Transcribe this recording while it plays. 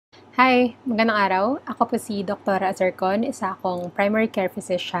Hi, magandang araw. Ako po si DoktAura, isa akong primary care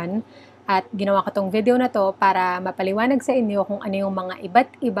physician at ginawa ko tong video na to para mapaliwanag sa inyo kung ano yung mga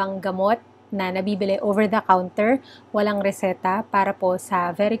iba't ibang gamot na nabibili over the counter, walang reseta para po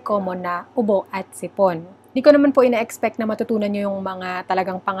sa very common na ubo at sipon. Di ko naman po ina-expect na matutunan nyo yung mga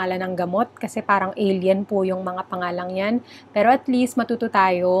talagang pangalan ng gamot kasi parang alien po yung mga pangalang yan. Pero at least matuto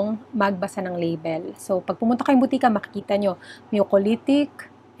tayong magbasa ng label. So pag pumunta kayong butika, makikita nyo Mucolytic,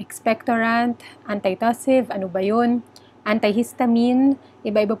 expectorant, anti-tussive, ano ba yun? Anti-histamine,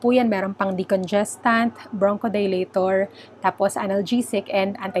 iba-iba po yan. Meron pang decongestant, bronchodilator, tapos analgesic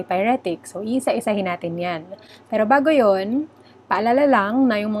and anti-pyretic. So, isa-isahin natin yan. Pero bago yon, paalala lang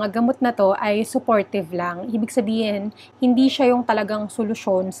na yung mga gamot na to ay supportive lang. Ibig sabihin, hindi siya yung talagang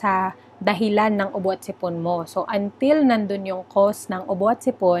solusyon sa dahilan ng ubo at sipon mo. So, until nandun yung cause ng ubo at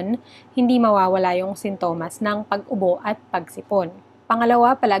sipon, hindi mawawala yung sintomas ng pag-ubo at pagsipon.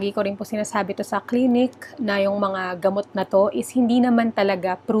 Pangalawa, palagi ko rin po sinasabi to sa clinic na yung mga gamot na to is hindi naman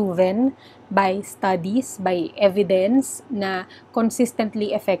talaga proven by studies, by evidence na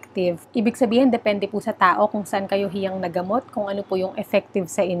consistently effective. Ibig sabihin, depende po sa tao kung saan kayo hiyang nagamot, kung ano po yung effective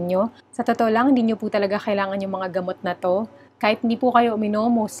sa inyo. Sa totoo lang, hindi nyo po talaga kailangan yung mga gamot na to. Kahit hindi po kayo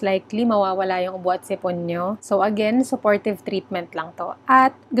uminom, most likely mawawala yung ubo at sipon nyo. So again, supportive treatment lang to.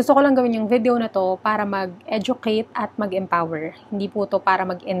 At gusto ko lang gawin yung video na to para mag-educate at mag-empower. Hindi po to para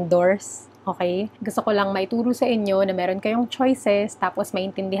mag-endorse. Okay? Gusto ko lang maituro sa inyo na meron kayong choices, tapos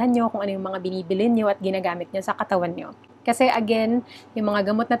maintindihan nyo kung ano yung mga binibili nyo at ginagamit nyo sa katawan nyo. Kasi again, yung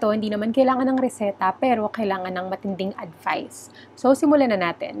mga gamot na to, hindi naman kailangan ng reseta, pero kailangan ng matinding advice. So, simulan na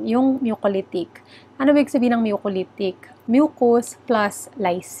natin. Yung mucolytic. Ano ibig sabihin ng mucolytic? Mucus plus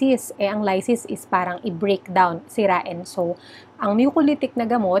lysis. Ang lysis is parang i-breakdown, sirain. So, ang mucolytic na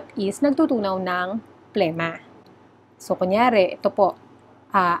gamot is nagtutunaw ng plema. So, kunyari, ito po,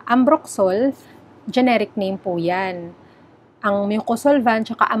 Ambroxol, generic name po yan. Ang Mucosolvan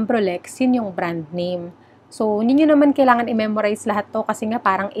tsaka Amprolex, yun yung brand name. So, hindi nyo naman kailangan i-memorize lahat to kasi nga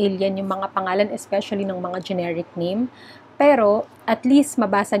parang alien yung mga pangalan, especially ng mga generic name. Pero, at least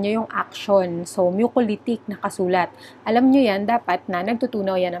mabasa nyo yung action. So, mucolytic na kasulat. Alam nyo yan, dapat na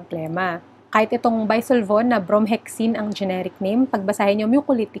nagtutunaw yan ng plema. Kahit itong bisulfon na bromhexine ang generic name, pagbasahin nyo,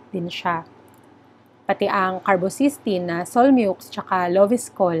 mucolytic din siya. Pati ang carbocysteine na Solmux tsaka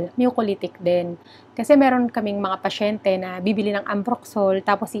Loviscol, mucolytic din. Kasi meron kaming mga pasyente na bibili ng Ambroxol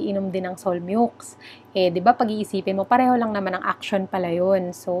tapos iinom din ng Solmux. Di ba pag-iisipin mo, pareho lang naman ang action pala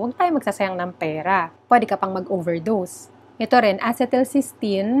yun. So, huwag tayo magsasayang ng pera. Pwede ka pang mag-overdose. Ito rin,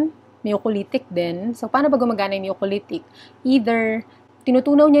 acetylcysteine, mucolytic din. So, paano ba gumagana yung mucolytic? Either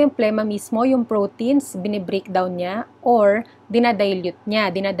tinutunaw niya yung plema mismo, yung proteins, binibreakdown niya, or dinadilute niya,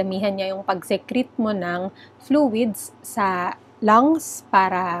 dinadamihan niya yung pag-secrete mo ng fluids sa lungs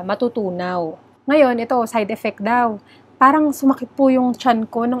para matutunaw. Ngayon, ito, side effect daw. Parang sumakit po yung tiyan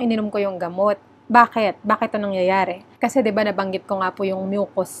ko nung ininom ko yung gamot. Bakit? Bakit ito nangyayari? Kasi 'di ba nabanggit ko nga po yung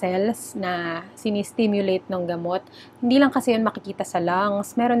mucus cells na sinistimulate ng gamot. Hindi lang kasi yun makikita sa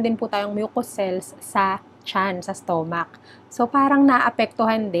lungs. Meron din po tayong mucus cells sa tiyan, sa stomach. So, parang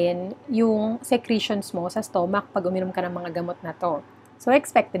naapektuhan din yung secretions mo sa stomach pag uminom ka ng mga gamot na to. So,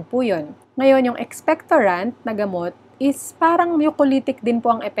 expected po yun. Ngayon, yung expectorant na gamot is parang mucolytic din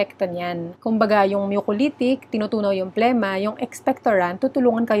po ang epekto niyan. Kumbaga, yung mucolytic, tinutunaw yung plema, yung expectorant,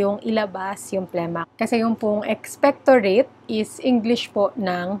 tutulungan kayong ilabas yung plema. Kasi yung pong expectorate is English po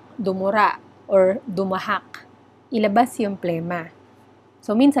ng dumura or dumahak. Ilabas yung plema.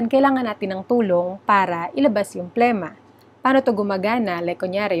 So, minsan, kailangan natin ng tulong para ilabas yung plema. Paano to gumagana? Like,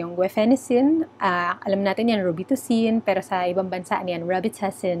 kunyari, yung guaifenesin, alam natin yan, robitussin, pero sa ibang bansa yan,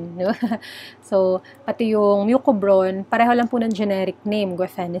 robitussin. No? So, pati yung mucobron, pareho lang po ng generic name,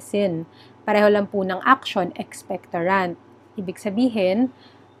 guaifenesin. Pareho lang po ng action, expectorant. Ibig sabihin,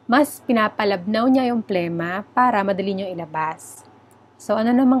 mas pinapalabnaw niya yung plema para madali nyo ilabas. So,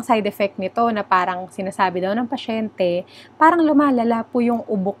 ano namang side effect nito na parang sinasabi daw ng pasyente, parang lumalala po yung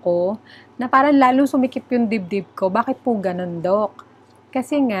ubo ko, na parang lalo sumikip yung dibdib ko. Bakit po ganun, Dok?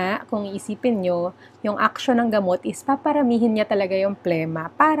 Kasi nga, kung iisipin nyo, yung action ng gamot is paparamihin niya talaga yung plema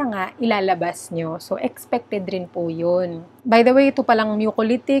para nga ilalabas nyo. So, expected rin po yun. By the way, ito palang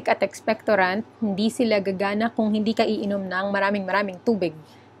mucolytic at expectorant, hindi sila gagana kung hindi ka iinom ng maraming tubig.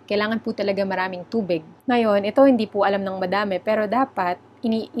 Kailangan po talaga maraming tubig. Ngayon, ito hindi po alam ng madami, pero dapat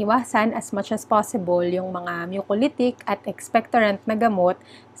iniiwasan as much as possible yung mga mucolytic at expectorant na gamot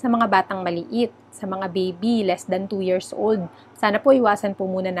sa mga batang maliit, sa mga baby less than 2 years old. Sana po iwasan po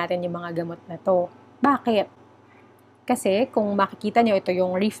muna natin yung mga gamot na to. Bakit? Kasi kung makikita nyo, ito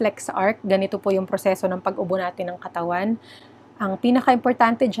yung reflex arc, ganito po yung proseso ng pag-ubo natin ng katawan. Ang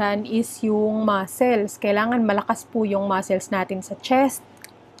pinaka-importante dyan is yung muscles. Kailangan malakas po yung muscles natin sa chest,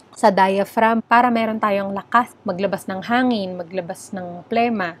 sa diaphragm, para meron tayong lakas maglabas ng hangin, maglabas ng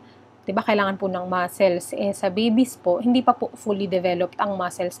plema. Diba, kailangan po ng muscles. Sa babies po, hindi pa po fully developed ang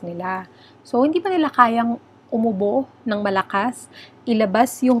muscles nila. So, hindi pa nila kayang umubo ng malakas,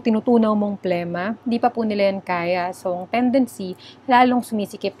 ilabas yung tinutunaw mong plema, hindi pa po nila yan kaya. So, ang tendency, lalong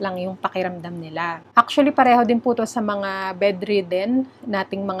sumisikip lang yung pakiramdam nila. Actually, pareho din po to sa mga bedridden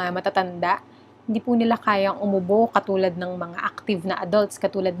nating mga matatanda. Hindi po nila kayang umubo katulad ng mga active na adults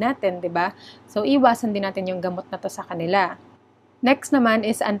katulad natin, di ba? So, iwasan din natin yung gamot na to sa kanila. Next naman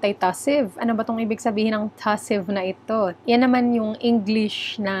is anti-tussive. Ano ba itong ibig sabihin ng tussive na ito? Yan naman yung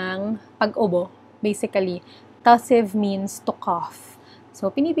English ng pag-ubo. Basically, tussive means to cough. So,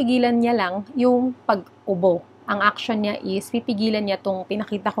 pinipigilan niya lang yung pag-ubo. Ang action niya is, pipigilan niya itong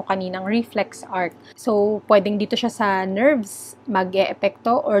pinakita ko kaninang reflex arc. So, pwedeng dito siya sa nerves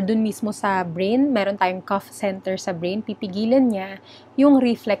mag-e-epekto or dun mismo sa brain. Meron tayong cough center sa brain. Pipigilan niya yung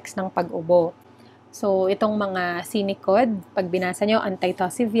reflex ng pag-ubo. So, itong mga sinicod, pag binasa nyo,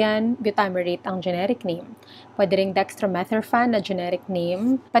 anti-tussive yan, butamirate ang generic name. Pwede ring dextromethorphan na generic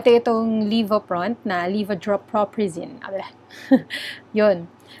name. Pati itong Levopront na levodroproprisin. Yun,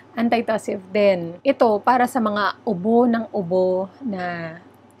 anti-tussive din. Ito, para sa mga ubo ng ubo na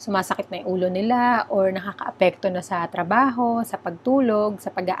sumasakit na yung ulo nila or nakaka-apekto na sa trabaho, sa pagtulog,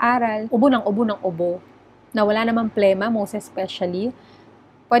 sa pag-aaral. Ubo ng ubo na wala namang plema, most especially.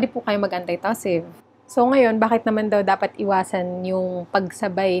 Pwede po kayo mag-anti-tussive. So ngayon, bakit naman daw dapat iwasan yung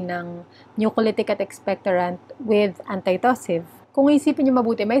pagsabay ng mucolytic at expectorant with anti-tussive? Kung isipin nyo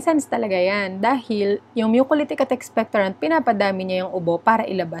mabuti, may sense talaga yan. Dahil yung mucolytic at expectorant, pinapadami niya yung ubo para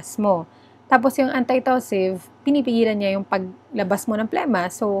ilabas mo. Tapos yung anti-tussive, pinipigilan niya yung paglabas mo ng plema.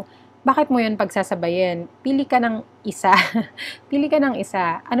 So, bakit mo yun pagsasabayin? Pili ka ng isa. Pili ka ng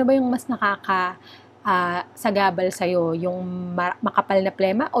isa. Ano ba yung mas sagabal sa'yo, yung makapal na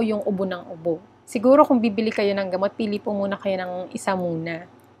plema o yung ubo ng ubo? Siguro kung bibili kayo ng gamot, pili po muna kayo ng isa muna.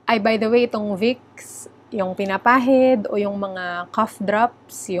 Ay, by the way, itong Vicks, yung pinapahid o yung mga cough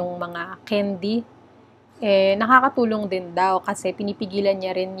drops, yung mga candy, nakakatulong din daw kasi pinipigilan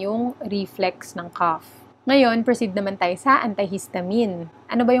niya rin yung reflex ng cough. Ngayon, proceed naman tayo sa anti-histamine.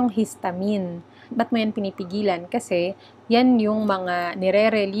 Ano ba yung histamine? Ba't mo yan pinipigilan? Kasi yan yung mga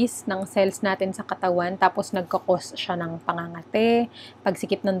nire-release ng cells natin sa katawan tapos nagkakos siya ng pangangate,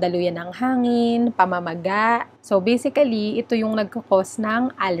 pagsikip ng daluyan ng hangin, pamamaga. So basically, ito yung nagkakos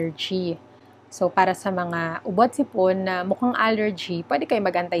ng allergy. So para sa mga ubo at sipon na mukhang allergy, pwede kayo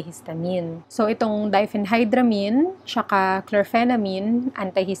mag-antihistamine. So itong diphenhydramine, tsaka chlorphenamine,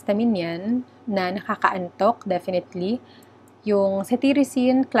 antihistamine yan, na nakakaantok, definitely. Yung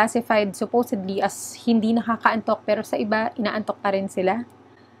cetirizine, classified supposedly as hindi nakakaantok, pero sa iba, inaantok pa rin sila.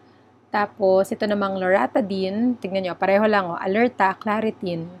 Tapos, ito namang loratadine, tignan nyo, pareho lang, Alerta,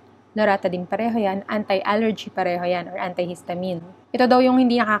 Claritin, loratadine pareho yan, anti-allergy pareho yan, or antihistamine. Ito daw yung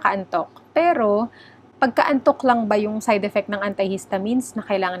hindi nakakaantok. Pero, pagkaantok lang ba yung side effect ng antihistamines na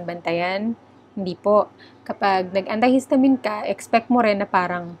kailangan bantayan? Hindi po. Kapag nag-antihistamine ka, expect mo rin na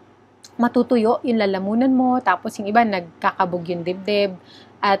parang matutuyo yung lalamunan mo, tapos yung iba nagkakabog yung dibdib,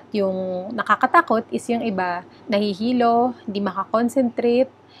 at yung nakakatakot is yung iba nahihilo, hindi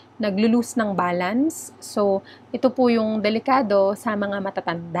makakonsentrate, naglulus ng balance. So, ito po yung delikado sa mga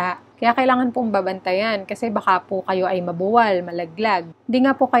matatanda. Kaya kailangan pong babantayan kasi baka po kayo ay mabuwal, malaglag. Hindi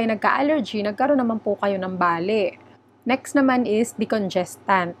nga po kayo nagka-allergy, nagkaroon naman po kayo ng bali. Next naman is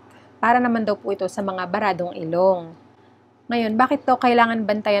decongestant. Para naman daw po ito sa mga baradong ilong. Ngayon, bakit to kailangan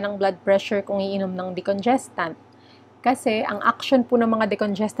bantayan ng blood pressure kung iinom ng decongestant? Kasi ang action po ng mga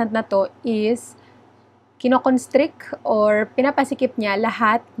decongestant na to is kinoconstrict or pinapasikip niya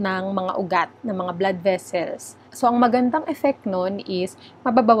lahat ng mga ugat, ng mga blood vessels. So, ang magandang effect nun is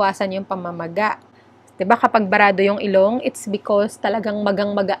mababawasan yung pamamaga. Diba, kapag barado yung ilong, it's because talagang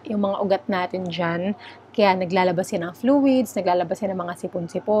magang-maga yung mga ugat natin dyan. Kaya naglalabas yan ng fluids, naglalabas yan ng mga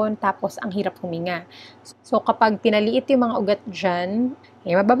sipon-sipon, tapos ang hirap huminga. So, kapag pinaliit yung mga ugat dyan,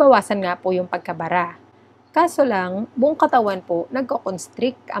 mababawasan nga po yung pagkabara. Kaso lang, buong katawan po,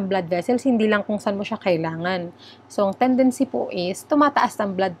 nagko-constrict ang blood vessels, hindi lang kung saan mo siya kailangan. So, ang tendency po is, tumataas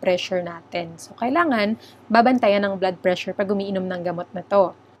ang blood pressure natin. So, kailangan babantayan ng blood pressure pag umiinom ng gamot na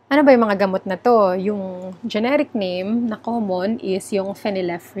to. Ano ba yung mga gamot na to? Yung generic name na common is yung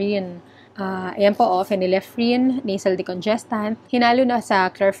phenylephrine. Ayan po, phenylephrine, nasal decongestant. Hinalo na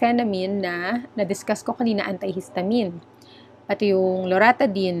sa chlorphenamine na na-discuss ko kanina, antihistamine. Pati yung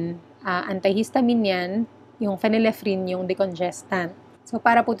loratadine, antihistamine yan. Yung phenylephrine, yung decongestant. So,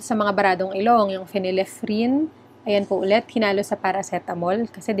 para po ito sa mga baradong ilong, yung phenylephrine, Ayan po ulit, hinalo sa paracetamol.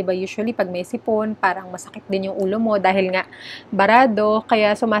 Kasi di ba usually pag may sipon, parang masakit din yung ulo mo dahil nga barado,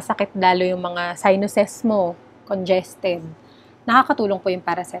 kaya sumasakit lalo yung mga sinuses mo, congested. Nakakatulong po yung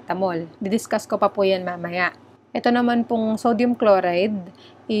paracetamol. Didiscuss ko pa po yan mamaya. Ito naman pong sodium chloride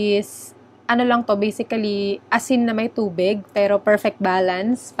is ano lang to, basically asin na may tubig pero perfect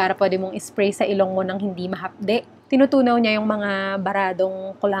balance para pwede mong spray sa ilong mo nang hindi mahapde. Tinutunaw niya yung mga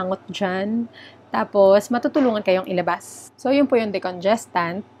baradong kulangot dyan. Tapos, matutulungan kayong ilabas. So, yun po yung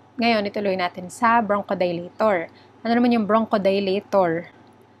decongestant. Ngayon, ituloy natin sa bronchodilator. Ano naman yung bronchodilator?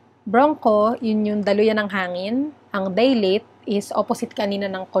 Broncho, yun yung daluyan ng hangin. Ang dilate is opposite kanina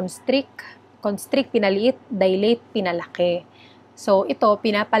ng constrict. Constrict, pinaliit. Dilate, pinalaki. So, ito,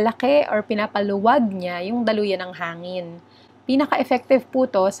 pinapalaki or pinapaluwag niya yung daluyan ng hangin. Pinaka-effective po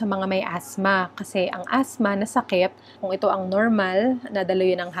to sa mga may asthma kasi ang asthma na sakit, kung ito ang normal na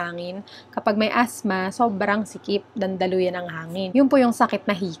daluyan ng hangin, kapag may asthma, sobrang sikip ng daluyan ng hangin. Yun po yung sakit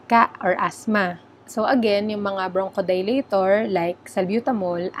na hika or asthma. So again, yung mga bronchodilator like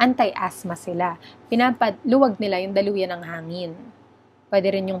salbutamol, anti-asthma sila. Pinapaluwag nila yung daluyan ng hangin.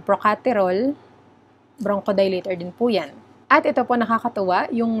 Pwede rin yung procaterol, bronchodilator din po yan. At ito po nakakatuwa,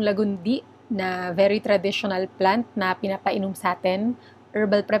 yung lagundi, na very traditional plant na pinapainom sa atin.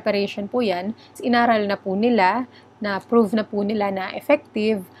 Herbal preparation po yan. Inaral na po nila, na prove na po nila na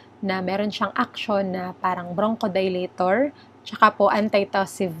effective, na meron siyang action na parang bronchodilator, tsaka po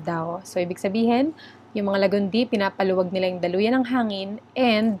anti-tussive daw. So, ibig sabihin, yung mga lagundi, pinapaluwag nila yung daluyan ng hangin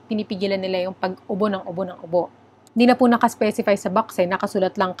and pinipigilan nila yung pag-ubo ng ubo ng ubo. Hindi na po nakaspecify sa box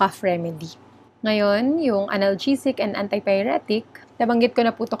nakasulat lang cough remedy. Ngayon, yung analgesic and anti-pyretic, nabanggit ko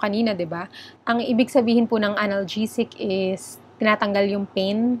na po ito kanina, di ba? Ang ibig sabihin po ng analgesic is tinatanggal yung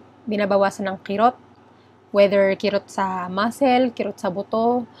pain, binabawasan ng kirot, whether kirot sa muscle, kirot sa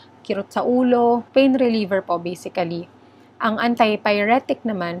buto, kirot sa ulo, pain reliever po basically. Ang anti-pyretic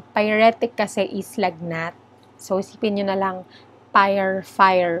naman, pyretic kasi is lagnat. So, isipin nyo na lang, fire,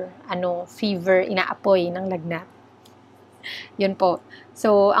 fever, inaapoy ng lagnat. Yun po.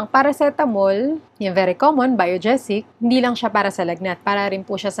 So, ang paracetamol, yung very common, biogesic, hindi lang siya para sa lagnat, para rin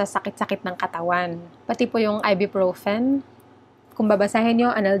po siya sa sakit-sakit ng katawan. Pati po yung ibuprofen, kung babasahin nyo,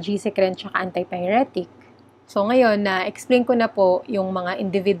 analgesic rin tsaka anti-pyretic. So, ngayon, na-explain ko na po yung mga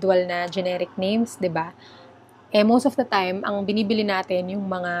individual na generic names, di ba? Most of the time, ang binibili natin yung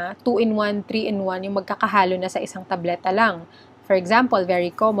mga 2-in-1, 3-in-1, yung magkakahalo na sa isang tableta lang. For example,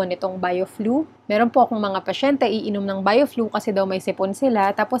 very common itong BioFlu. Meron po akong mga pasyente iinom ng BioFlu kasi daw may sipon sila,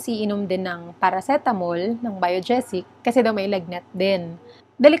 tapos iinom din ng paracetamol, ng biogesic, kasi daw may lagnat din.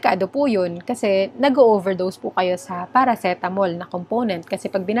 Delikado po yun kasi nag-overdose po kayo sa paracetamol na component. Kasi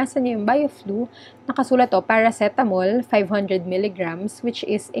pag binasa niyo yung BioFlu, nakasulat to paracetamol 500 mg, which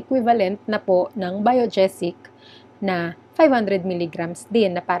is equivalent na po ng biogesic na 500 mg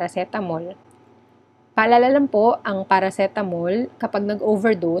din na paracetamol. Paalala lang po, ang paracetamol, kapag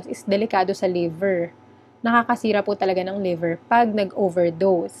nag-overdose, is delikado sa liver. Nakakasira po talaga ng liver pag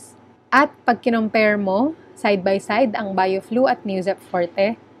nag-overdose. At pag kinompare mo, side by side, ang BioFlu at Nuzep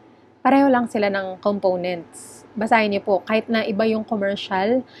Forte, pareho lang sila ng components. Basahin niyo po, kahit na iba yung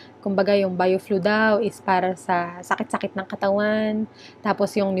commercial, kumbaga yung BioFlu daw is para sa sakit-sakit ng katawan,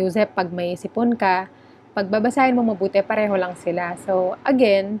 tapos yung Nuzep pag may sipon ka, pag babasahin mo mabuti, pareho lang sila. So,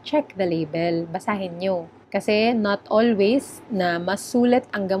 again, check the label. Basahin nyo. Kasi not always na mas sulit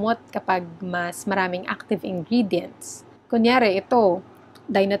ang gamot kapag mas maraming active ingredients. Kunyari, ito,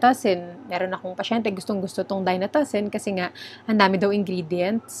 dinatoxin. Meron akong pasyente, gustong-gusto tong dinatoxin kasi nga, ang dami daw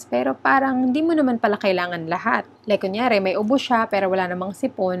ingredients. Pero parang hindi mo naman pala kailangan lahat. Like, kunyari, may ubo siya pero wala namang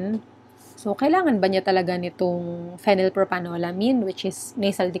sipon. So, kailangan ba niya talaga nitong phenylpropanolamine, which is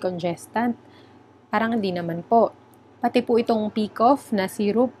nasal decongestant? Parang hindi naman po. Pati po itong P-Cough na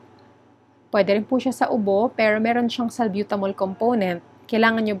syrup, pwede rin po siya sa ubo, pero meron siyang salbutamol component.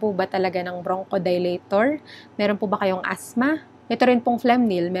 Kailangan nyo po ba talaga ng bronchodilator? Meron po ba kayong asthma? Ito rin pong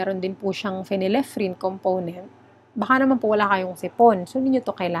Flemnil, meron din po siyang phenylephrine component. Baka naman po wala kayong sipon, so hindi nyo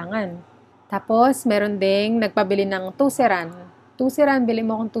to kailangan. Tapos, meron ding nagpabili ng Tuceran. Tuceran, bili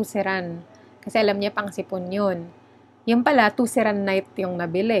mo akong Tuceran. Kasi alam niya pang sipon yun. Yung pala, Tuceran Night yung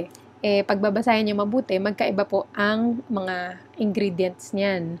nabili. Pagbabasahin nyo mabuti, magkaiba po ang mga ingredients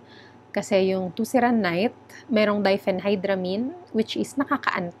niyan. Kasi yung Tuceran Night, merong diphenhydramine, which is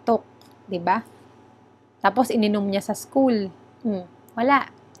nakakaantok, di ba? Tapos ininom niya sa school. Wala,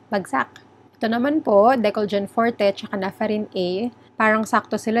 bagsak. Ito naman po, Decolgen Forte tsaka Nafarin A, parang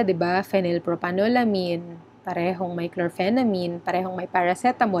sakto sila, di ba? Phenylpropanolamine, parehong may chlorphenamine, parehong may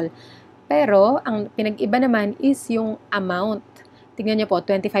paracetamol. Pero, ang pinag-iba naman is yung amount. Tingnan niyo po,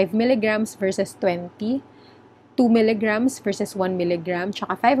 25 mg versus 20. 2 milligrams versus 1 milligram,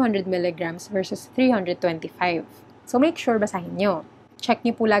 tsaka 500 milligrams versus 325. So, make sure basahin nyo. Check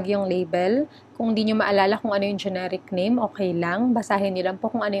nyo po lagi yung label. Kung hindi nyo maalala kung ano yung generic name, okay lang. Basahin nyo lang po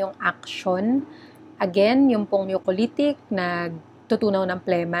kung ano yung action. Again, yung pong mucolytic na tutunaw ng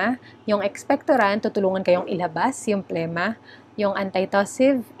plema. Yung expectorant, tutulungan kayong ilabas yung plema. Yung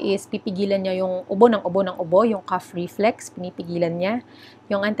anti-tussive is pipigilan niya yung ubo ng ubo, yung cough reflex, pinipigilan niya.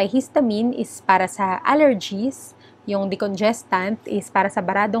 Yung anti-histamine is para sa allergies. Yung decongestant is para sa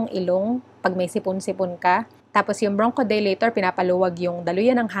baradong ilong pag may sipon-sipon ka. Tapos yung bronchodilator, pinapaluwag yung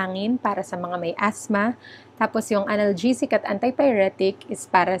daluyan ng hangin para sa mga may asthma. Tapos yung analgesic at anti-pyretic is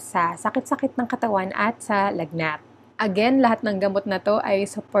para sa sakit-sakit ng katawan at sa lagnat. Again, lahat ng gamot na to ay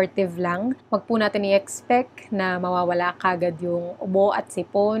supportive lang. Huwag po natin i-expect na mawawala kagad yung ubo at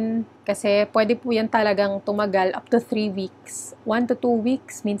sipon. Kasi pwede po yan talagang tumagal up to 3 weeks. 1 to 2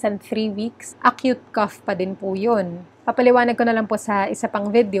 weeks, minsan 3 weeks. Acute cough pa din po yun. Papaliwanag ko na lang po sa isa pang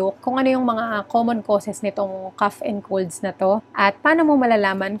video kung ano yung mga common causes nitong cough and colds na to at paano mo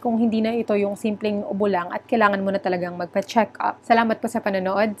malalaman kung hindi na ito yung simpleng ubo lang at kailangan mo na talagang magpa-check up. Salamat po sa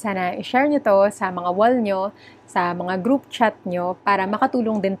panonood. Sana i-share nyo to sa mga wall nyo, sa mga group chat nyo para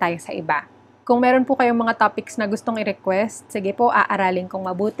makatulong din tayo sa iba. Kung meron po kayong mga topics na gustong i-request, sige po, aaralin kong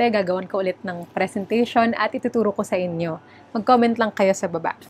mabuti, gagawin ko ulit ng presentation at ituturo ko sa inyo. Mag-comment lang kayo sa baba.